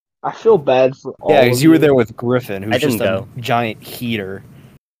I feel bad for all yeah, of because you were there with Griffin, I who's didn't just a go. giant heater.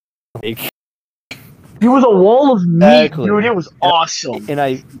 Like, He was a wall of meat, Exactly. dude. It was awesome. and I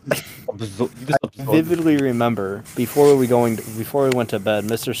You just absorbed vividly remember before we went to bed,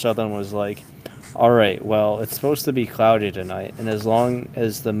 Mr. Southern was like, "All right, well, it's supposed to be cloudy tonight, and as long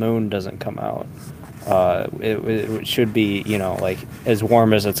as the moon doesn't come out, it should be, like as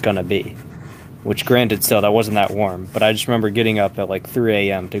warm as it's gonna be." Which, granted, still that wasn't that warm, but I just remember getting up at like 3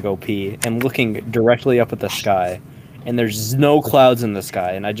 a.m. to go pee and looking directly up at the sky, and there's no clouds in the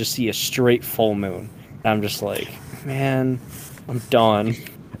sky, and I just see a straight full moon, and I'm just like, man, I'm done.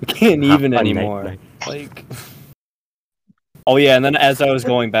 I can't even Fun night anymore. tonight. Like, oh yeah, and then as I was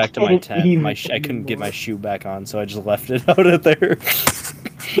going back to my Can't tent, even I couldn't get my anymore. shoe back on, so I just left it out of there.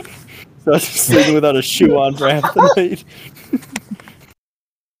 So I was just sleeping without a shoe on for half the night.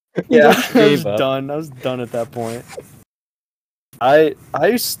 Yeah, just I was gave up. done. I was done at that point. I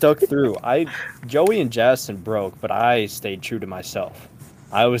stuck through. Joey and Justin broke, but I stayed true to myself.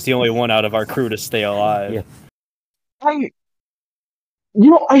 I was the only one out of our crew to stay alive. Yeah.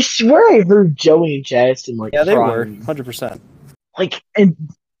 I swear I heard Joey and Justin like Yeah, they were crying. 100%.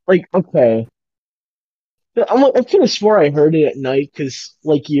 Okay. I could have swore I heard it at night because,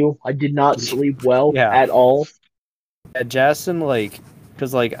 like you, I did not sleep well Yeah. at all. Yeah, Justin,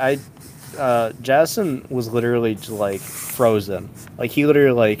 Justin was literally just, like, frozen. Like, he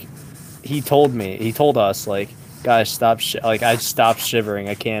literally, like, he told us, like, guys, stop, I stopped shivering,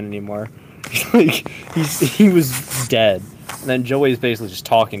 I can't anymore. Like, he was dead. And then Joey's basically just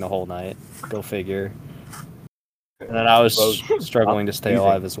talking the whole night. Go figure. And then I was struggling to stay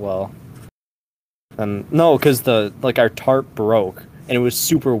alive as well. And no, because our tarp broke, and it was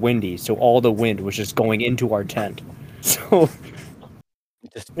super windy, so all the wind was just going into our tent. So,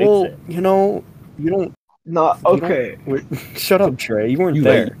 Just fix well, it. you don't. Not you don't- okay. wait, shut up, Trey. You weren't You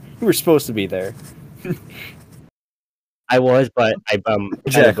there. wait. You were supposed to be there. I was, but I kind of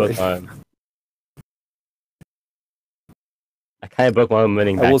Exactly. broke my arm. I kind of broke my arm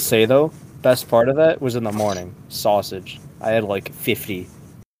running I will back. say though, best part of that was in the morning. Sausage. I had like 50.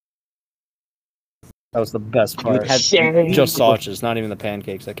 That was the best You would part. have Shame. Just sausages, not even the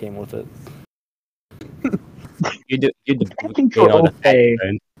pancakes that came with it. Pancakes gain were all the fat okay. you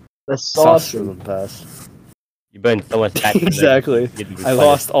burned. The Sausages were sausage. the best. You burned so much fat. Exactly. You'd be I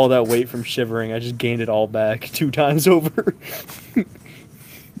lost all that weight from shivering. I just gained it all back 2 times over.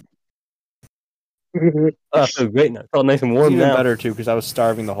 Oh, I feel great now. It's all nice and warm Even now. better too, because I was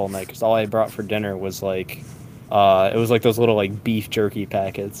starving the whole night. Because all I brought for dinner was it was like those little like beef jerky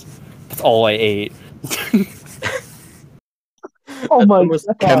packets. That's all I ate. Oh That's my the most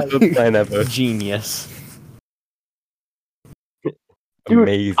god. Kempo plan ever. Genius. Dude,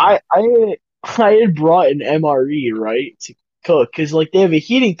 Amazing. I had brought an MRE, right, to cook, because like they have a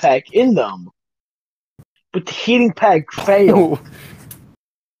heating pack in them. But the heating pack failed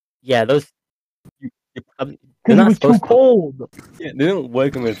Yeah, those. You probably, they're because it not was too supposed to. cold. Yeah, they don't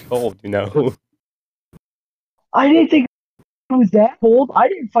work when it's cold, you know. I didn't think it was that cold. I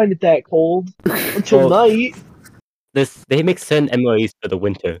didn't find it that cold until Well, night. they make certain MOEs for the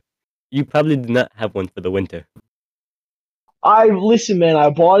winter. You probably do not have one for the winter. Listen, man. I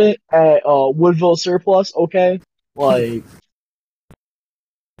bought it at Woodville Surplus. Okay, like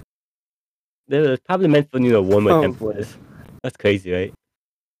They're probably meant for warmer Oh, boy. temperatures. That's crazy, right?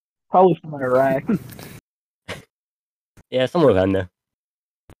 probably from Iraq. Yeah, somewhere around there.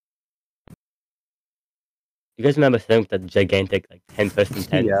 You guys remember setting up the gigantic 10-person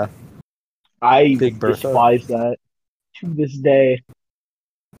tent? Yeah, I Big Bertha. despise that to this day.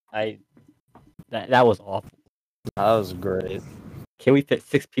 That was awful. That was great. Can we fit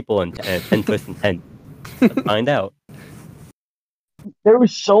 6 people in a 10-person tent? Let's find out. There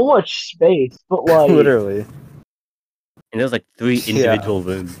was so much space, but like Literally. And there was 3 Yeah. individual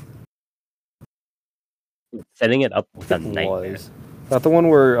rooms. Setting it up was a It nightmare. was. Not the one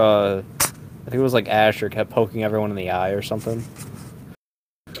where I think it was Asher kept poking everyone in the eye or something.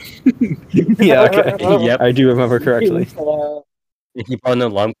 Yeah, okay. Yep. I do remember correctly. He brought an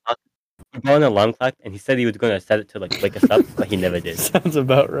alarm clock. He brought an alarm clock, and he said he was going to set it to wake us up, but he never did. Sounds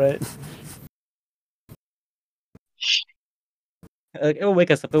about right. It'll wake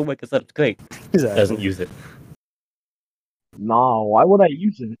us up. It'll wake us up. It's great. Exactly. Doesn't use it. Nah, why would I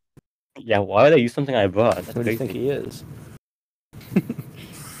use it? Yeah, why would I use something I brought? That's Who do you crazy. think he is?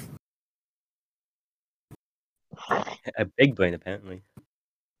 A big brain, apparently.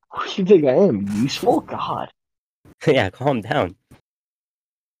 What do you think I am? Useful? God. Yeah, calm down.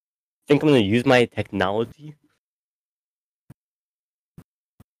 Think I'm going to use my technology?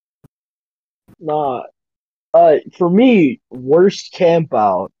 Nah. For me, worst camp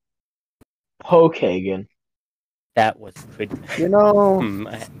out, Pokehagen. That was pretty. You know,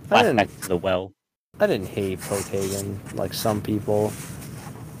 Flashback to the well. I didn't hate Pokehagen like some people.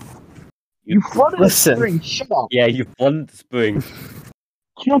 You flooded Listen. the spring. Shut up. Yeah, you flooded the spring.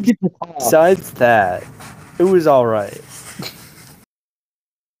 You don't get the top. Besides that, it was alright.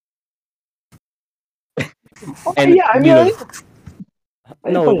 And, yeah, I mean,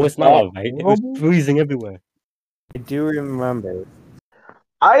 no, it was not alright. It was horrible. freezing everywhere. I do remember.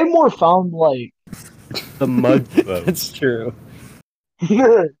 I more found The mud froze. It's true.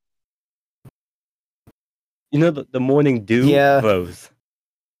 You know the morning dew Yeah. froze.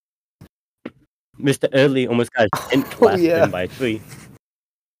 Mr. Early almost got his tent blasted yeah. in by a tree.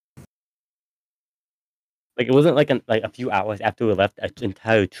 It wasn't a few hours after we left, an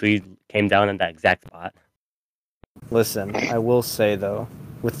entire tree came down in that exact spot. Listen, I will say though,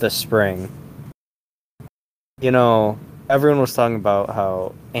 with the spring, everyone was talking about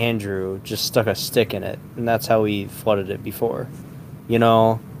how Andrew just stuck a stick in it, and that's how he flooded it before.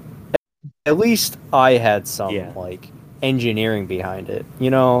 At least I had some engineering behind it.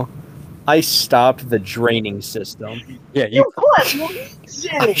 I stopped the draining system. Yeah,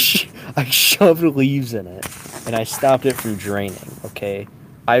 I shoved leaves in it, and I stopped it from draining. Okay,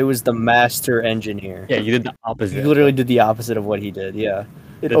 I was the master engineer. Yeah, you did the opposite. You literally did the opposite of what he did. Yeah,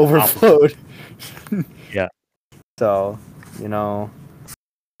 it overflowed. Yeah. So,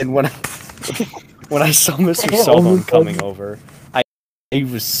 and when I saw Mr. Sullivan coming over, I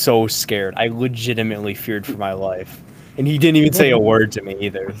was so scared. I legitimately feared for my life. And he didn't even say a word to me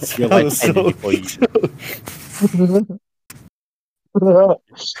either. Your life ended before you. Someone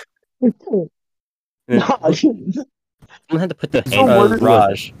had to put the hand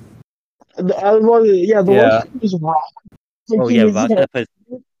Raj. The worst thing was Raj. Oh yeah, Raj had to put.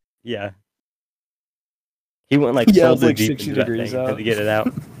 Yeah. He went shoulder deep 60 into that degrees thing out. to get it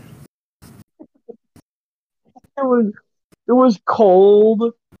out. It was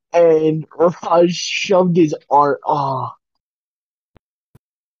cold, and Raj shoved his arm. Oh.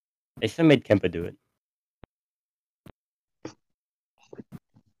 They should have made Kempa do it.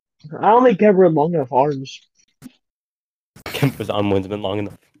 I don't think Kempa had long enough arms. Kemper's arm wasn't been long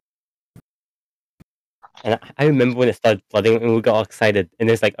enough. And I remember when it started flooding and we got all excited. And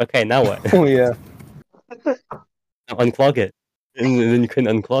it's okay, now what? Oh, yeah. Now unclog it. And then you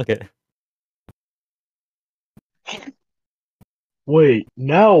couldn't unclog it. Wait,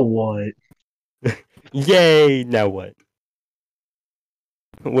 now what? Yay, now what?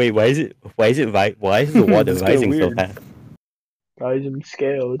 Wait, why is the water rising so fast? Guys, I'm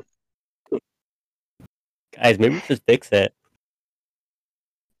scared. Guys, maybe we should fix it.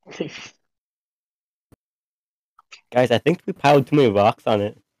 Guys, I think we piled too many rocks on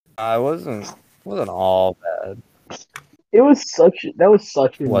it. I wasn't all bad. That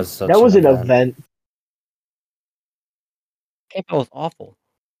was an event. Campo was awful.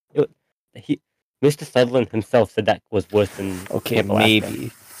 Mr. Sutherland himself said that was worse than Camp Alaska.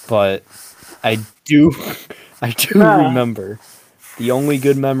 Maybe, but I do remember the only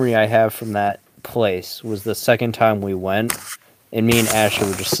good memory I have from that place was the second time we went, and me and Asher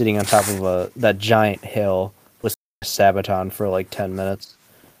were just sitting on top of that giant hill Sabaton for like 10 minutes,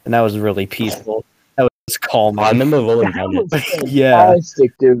 and that was really peaceful. That was calming. I remember rolling That down it. was Yeah.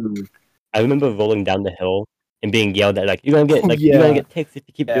 fantastic, dude. I remember rolling down the hill and being yelled at, like, you're gonna get Yeah. you're gonna get ticks if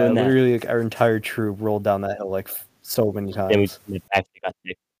you keep Yeah, doing that. literally, like, our entire troop rolled down that hill like so many Then times. we actually got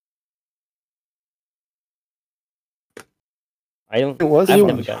ticks. I don't. It was I've It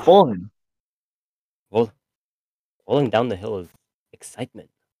never was got fun. rolling down the hill is excitement.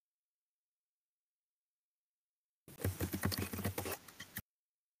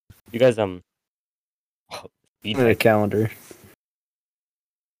 You guys speed In a hike. calendar.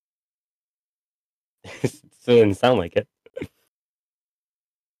 So it didn't sound like it.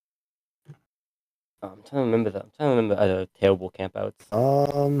 I'm trying to remember that. I'm trying to remember other terrible campouts.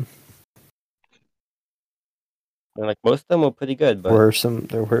 And, like, most of them were pretty good, but There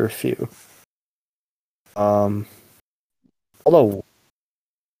were a few. Although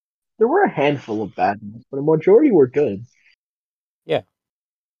There were a handful of bad ones, but a majority were good.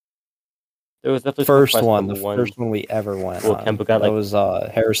 there was definitely the some first one we ever went Well, on. Kemba got, That like- was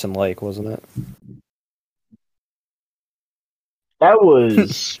Harrison Lake, wasn't it? That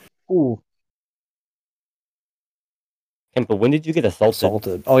was ooh. Kemba, when did you get assaulted?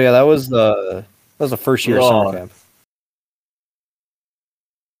 Assaulted. Oh yeah, that was the first year of summer Ugh. camp.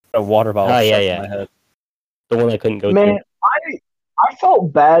 A water bottle Oh, yeah, shoved yeah. in my head. The one I couldn't go Man, to. I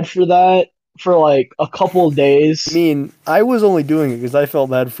felt bad for that for like a couple of days. I mean, I was only doing it because I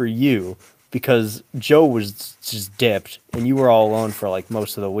felt bad for you because Joe was just dipped and you were all alone for like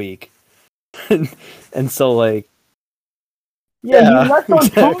most of the week, and so like Yeah, yeah, you left on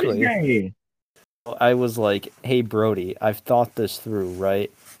exactly. Tuesday. I was like, "Hey Brody, I've thought this through, right?"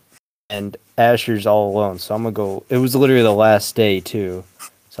 And Asher's all alone, so I'm gonna go. It was literally the last day too,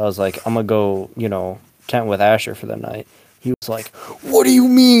 so I was like, I'm gonna go, tent with Asher for the night. He was like, "What do you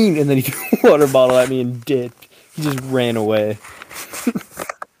mean?" And then he threw a water bottle at me and dipped. He just ran away.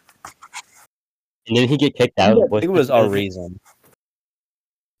 And then he get kicked out. Yeah, I think it was our reason.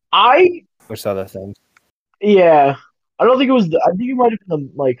 Which other things? Yeah, I don't think it was. I think it might have been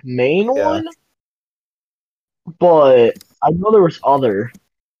the like main Yeah. one, but I know there was other.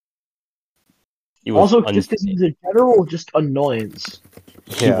 He was Also, just because he's a general just annoyance.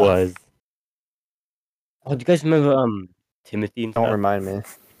 He Yeah. was. Oh, do you guys remember Timothy and Don't stuff? remind me.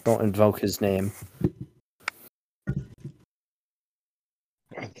 Don't invoke his name.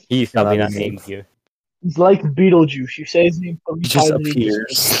 He's Yeah, probably that not is named it. here. He's like Beetlejuice. You say his name three He just times and he appears.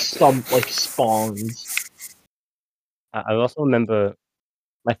 just spawns. I also remember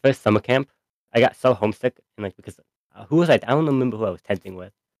my first summer camp. I got so homesick and like because who was I don't remember who I was tenting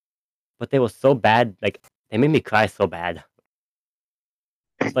with, but they were so bad. Like they made me cry so bad.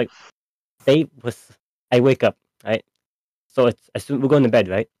 It's like they was. I wake up right, so it's as soon we're going to bed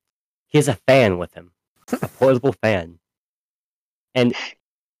right. He has a fan with him, a portable fan, and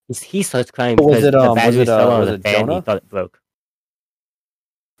he starts crying Was because it the battery fell on was the it fan. And he Jonah? thought it broke.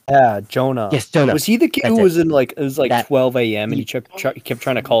 Yeah, Jonah. Yes, Jonah. Was he the kid That's who it. was in like it was like That- 12 a.m. and he kept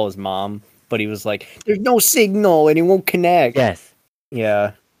trying to call his mom, but he was like, "There's no signal and it won't connect." Yes.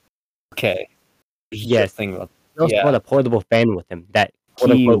 Yeah. Okay. There's just a Yes. thing about He also Yeah. brought a portable fan with him that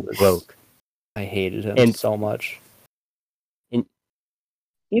quote He unquote was- broke. I hated him And- so much.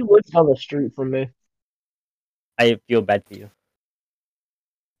 He lives down the street from me. I feel bad for you.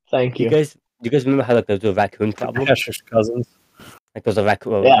 Thank You you. guys, do you guys remember how like there was a raccoon problem? Asher's cousins. Like there was a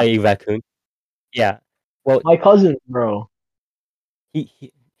raccoon. Yeah. A raccoon. Yeah. Well, My cousin, bro.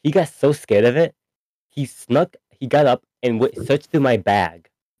 he got so scared of it. He snuck. He got up and searched through my bag,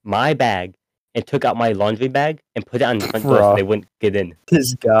 and took out my laundry bag and put it on the front door so Bruh. they wouldn't get in.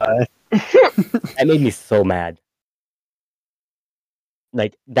 This guy. That made me so mad.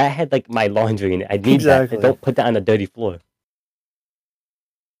 Like that had like my laundry in it. I need Exactly. that. Don't put that on a dirty floor.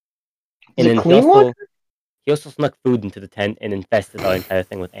 Is And it then clean one? he also snuck food into the tent and infested our entire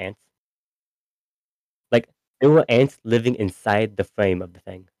thing with ants. Like there were ants living inside the frame of the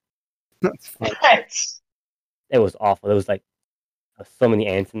thing. That's funny. Pets. It was awful. There was like so many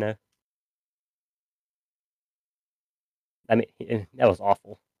ants in there. I mean, that was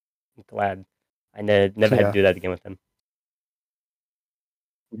awful. I'm glad I never had Yeah. to do that again with him.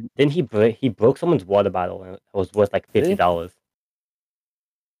 Then he broke someone's water bottle and it was worth like Did he? $50.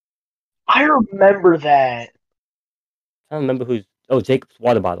 I remember that. I don't remember who's. Oh, Jacob's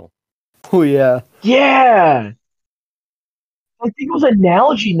water bottle. Oh yeah. Yeah. I think it was a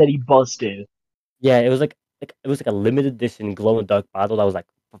Nalgene that he busted. Yeah, it was like it was like a limited edition glow in the dark bottle that was like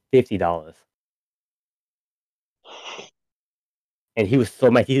 $50. And he was so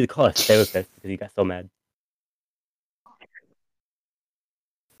mad. He had to call a therapist because he got so mad.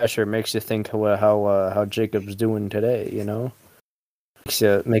 Asher makes you think how Jacob's doing today. You know,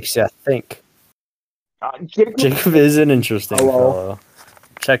 makes you think. Jacob is an interesting fellow.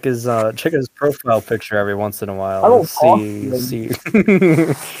 Check his profile picture every once in a while. I don't talk to See.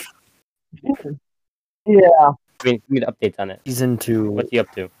 Yeah, Give me the updates on it. He's into What's he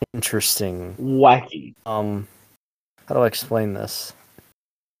up to? interesting. wacky. How do I explain this?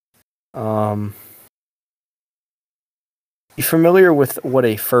 You familiar with what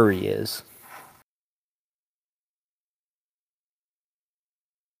a furry is?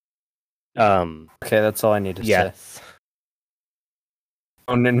 Okay, that's all I need to say. Yes.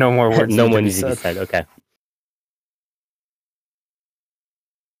 Oh, no more words. No need more to be needs to be said. said. Okay.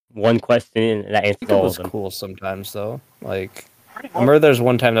 One question and that answers It all was of them. cool sometimes though. Like, I remember there's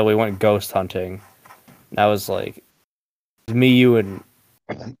one time that we went ghost hunting. That was like it was me, you, and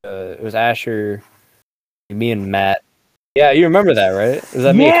it was Asher, me, and Matt. Yeah, you remember that, right? It was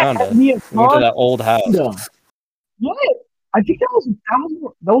at Miakonda. We went to that old house. Yeah, I think that was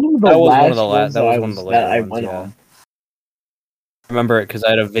one of the last ones that I went on. I remember it because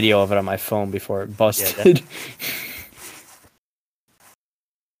I had a video of it on my phone before it busted.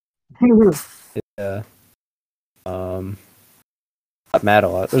 Yeah. Got mad a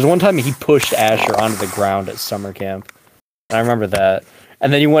lot. There was one time he pushed Asher onto the ground at summer camp. I remember that.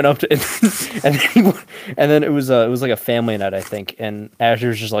 And then he went up to, and then it was like a family night, I think. And Asher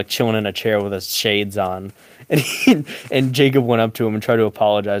was just like chilling in a chair with his shades on, and Jacob went up to him and tried to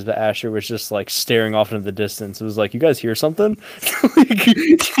apologize, but Asher was just like staring off into the distance. It was like, "You guys hear something?"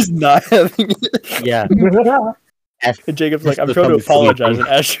 Just not having it. Yeah. And Jacob's like, "I'm trying to apologize," and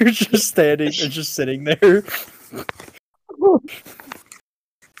Asher's just standing and just sitting there.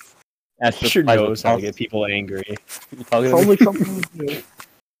 Asher knows how to get people angry. Probably something to do.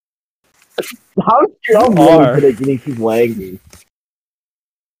 I'm really good at getting people angry.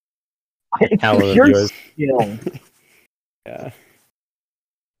 You're skill. Yeah.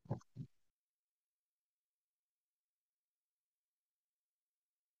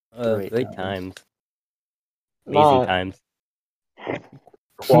 Great times. Amazing times.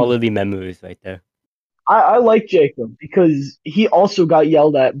 Quality memories right there. I like Jacob because he also got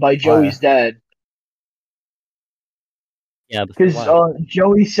yelled at by Joey's dad. Yeah, because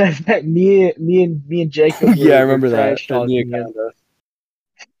Joey said that me and Jacob were, yeah, I remember that. Talking and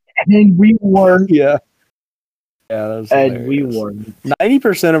then we were yeah, that was and hilarious. we were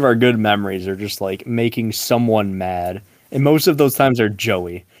 90% of our good memories are just like making someone mad, and most of those times are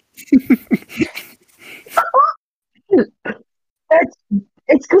Joey.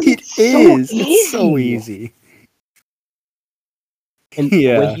 It's because it's so easy. And the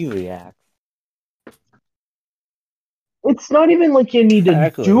way he reacts. It's not even like you need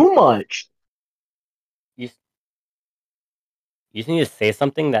to do much. You just need to say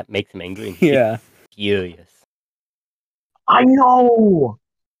something that makes him angry. And yeah. Furious. I know.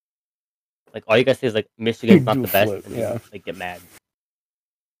 Like all you guys say is like Michigan's not the best, flip, and yeah. like get mad.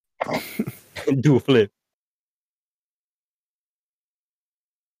 Do a flip.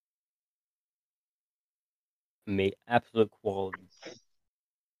 Made absolute quality.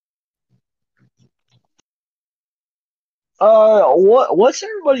 What's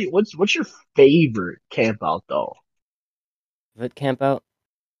your favorite camp out though? Favorite camp out?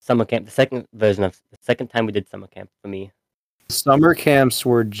 Summer camp. The second time we did summer camp for me. Summer camps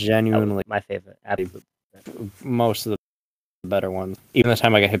were genuinely my favorite. Absolutely. Most of the better ones. Even the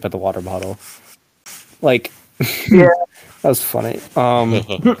time I got hit by the water bottle. Like, yeah, that was funny.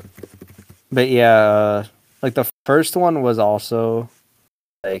 But yeah, like the first one was also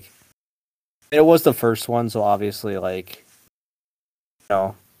like it was the first one, so obviously like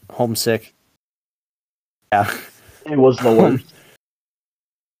homesick. Yeah, it was the worst.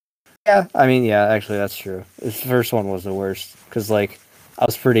 Yeah, I mean, yeah, actually that's true. The first one was the worst because like I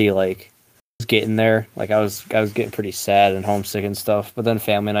was pretty like I was getting there. Like I was getting pretty sad and homesick and stuff. But then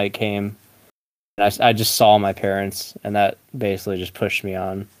family night came, and I just saw my parents, and that basically just pushed me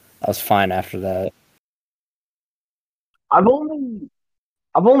on. I was fine after that. I've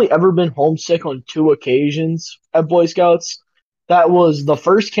only ever been homesick on 2 occasions at Boy Scouts. That was the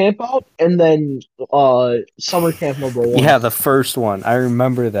first camp out, and then summer camp number 1. Yeah, the first one. I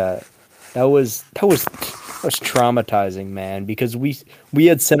remember that. That was traumatizing, man. Because we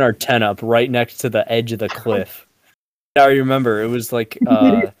had sent our tent up right next to the edge of the cliff. I remember it was like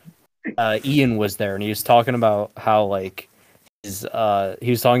Ian was there, and he was talking about how like he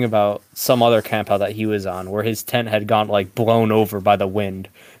was talking about some other camp out that he was on where his tent had gone like blown over by the wind.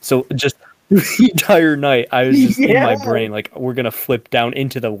 So just the entire night I was just in my brain like we're gonna flip down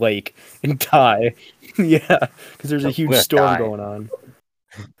into the lake and die. Yeah, because there's a huge storm going on.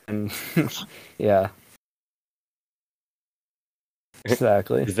 And yeah,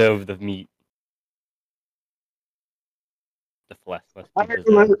 exactly. Deserve the meat. The flesh must I be deserved.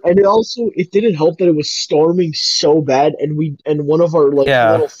 remember, and it didn't help that it was storming so bad, and one of our like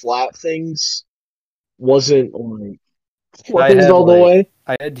Yeah, little flat things wasn't like I closed had all the like way.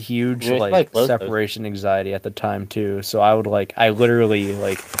 I had huge It's probably like close though. separation anxiety at the time too. So I literally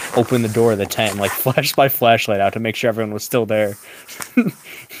like opened the door of the tent and like flashed my flashlight out to make sure everyone was still there.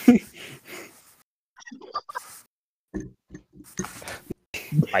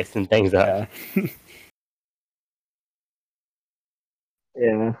 Spicing things up. Yeah.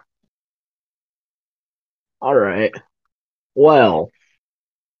 Yeah. All right. Well,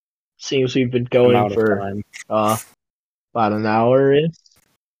 seems we've been I'm going out of for time. uh about an hour.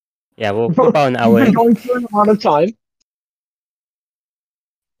 Yeah, we're about an We've hour been in. going for a lot of time.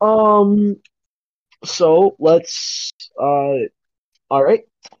 Um. So let's. All right.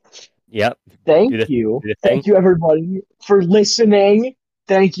 Yep. Thank Do the you. do the thing. Thank you, everybody, for listening.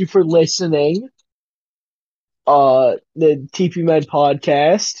 Thank you for listening. The TP Med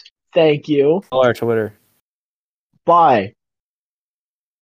podcast. Thank you. Follow our Twitter. Bye.